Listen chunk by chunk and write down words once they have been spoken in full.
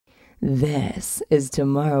This is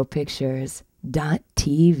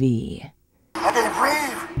Tomorrowpictures.TV. I can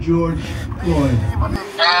breathe. George Floyd.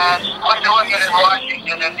 And we're doing it in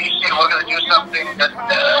Washington and D.C. We're going to do something that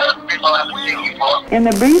people haven't seen before. In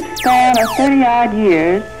the brief span of 30-odd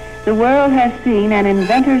years, the world has seen an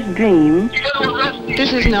inventor's dream.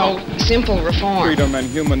 This is no simple reform. Freedom and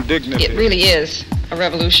human dignity. It really is a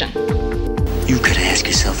revolution. You've got to ask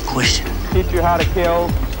yourself a question. Teach you how to kill.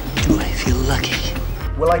 Do I feel lucky?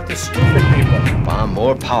 We're like the stupid people. Far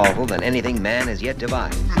more powerful than anything man has yet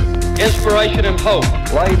devised. Inspiration and hope.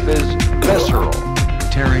 Life is visceral.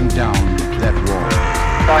 Tearing down that wall.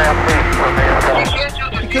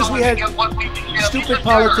 Because we had stupid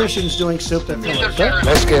politicians doing stupid things.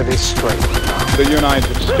 Let's get this straight. The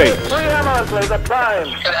United States. Preeminently the time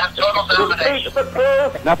to teach the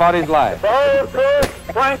truth. Nobody's life. Boldly,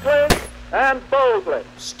 frankly, and boldly.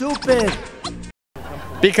 Stupid.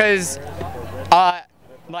 Because,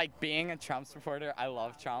 like being a Trump supporter, I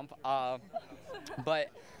love Trump, but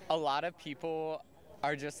a lot of people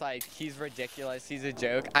are just like, he's ridiculous, he's a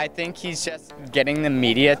joke. I think he's just getting the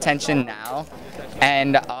media attention now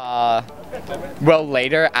and will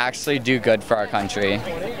later actually do good for our country.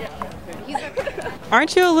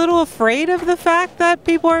 Aren't you a little afraid of the fact that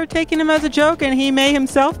people are taking him as a joke and he may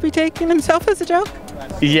himself be taking himself as a joke?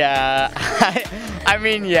 Yeah, I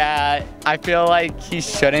mean, yeah, I feel like he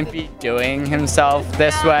shouldn't be doing himself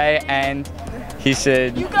this way and he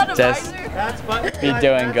should just be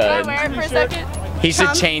doing good. He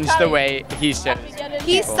should change the way he shows.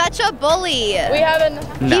 He's such a bully. We haven't.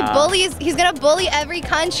 He bullies. He's gonna bully every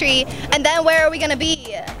country, and then where are we gonna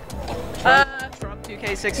be? Trump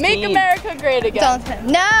 2K16. Make America great again.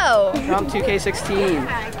 No. Trump 2K16.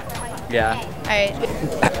 Yeah. All right.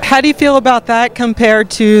 How do you feel about that compared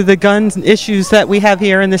to the gun issues that we have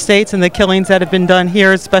here in the States and the killings that have been done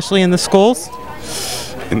here, especially in the schools?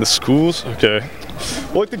 In the schools? Okay.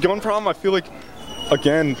 Well, like the gun problem, I feel like,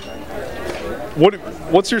 again,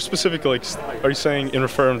 what's your specific, like, are you saying in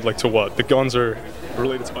referring, like, to what? The guns are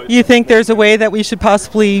related to... You think there's a way that we should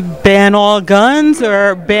possibly ban all guns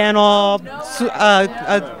or ban all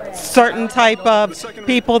a certain type of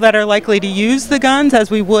people that are likely to use the guns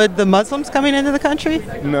as we would the Muslims coming into the country?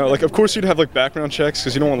 No, like, of course you'd have, like, background checks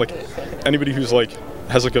because you don't want, like, anybody who's, like,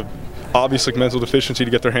 has, like, a obvious, like, mental deficiency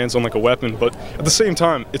to get their hands on, like, a weapon, but at the same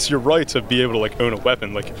time, it's your right to be able to, like, own a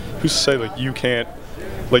weapon. Like, who's to say, like, you can't,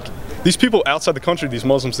 like, these people outside the country, these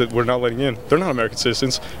Muslims that we're not letting in, they're not American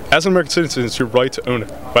citizens. As an American citizen, it's your right to own a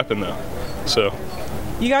weapon, though. So.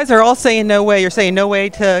 You guys are all saying no way. You're saying no way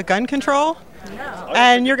to gun control? No.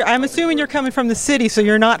 And I'm assuming you're coming from the city, so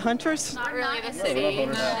you're not hunters? Not really the city.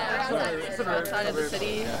 No. Outside of the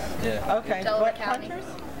city. Yeah. Okay. Delaware County.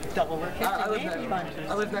 Delaware County.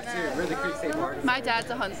 I live next to Really Creek State Park. My dad's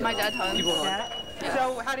a hunter. My dad hunts. Yeah.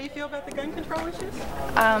 So how do you feel about the gun control issues?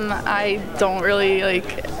 I don't really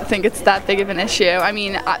think it's that big of an issue. I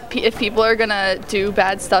mean, if people are gonna do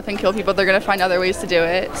bad stuff and kill people, they're gonna find other ways to do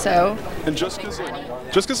it. So. And just because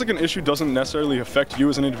like an issue doesn't necessarily affect you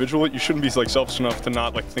as an individual, you shouldn't be like selfish enough to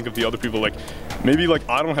not like think of the other people. Like maybe like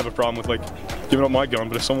I don't have a problem with like giving up my gun,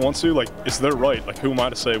 but if someone wants to, like it's their right. Like who am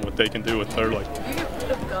I to say what they can do with their like? If you get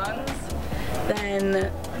rid of guns,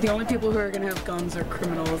 then the only people who are going to have guns are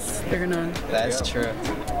criminals. They're going to... That's true.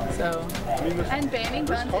 So... And banning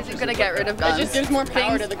guns isn't going to get rid of guns. It just gives more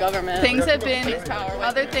power to the government. Things have been...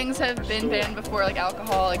 Other things have been banned before, like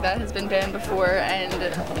alcohol, like that has been banned before, and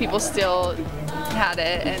people still had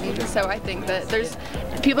it. And so I think that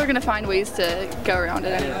people are going to find ways to go around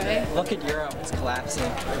it anyway. Look at Europe, it's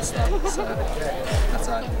collapsing instead, so that's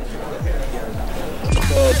odd.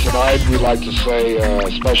 Tonight we'd like to say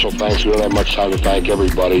special thanks. We don't have much time to thank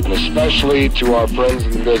everybody, and especially to our friends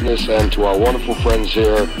in the business and to our wonderful friends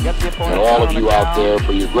here and all of you out there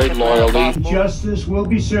for your great loyalty. Justice will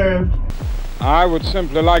be served. I would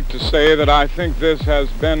simply like to say that I think this has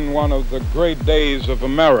been one of the great days of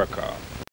America.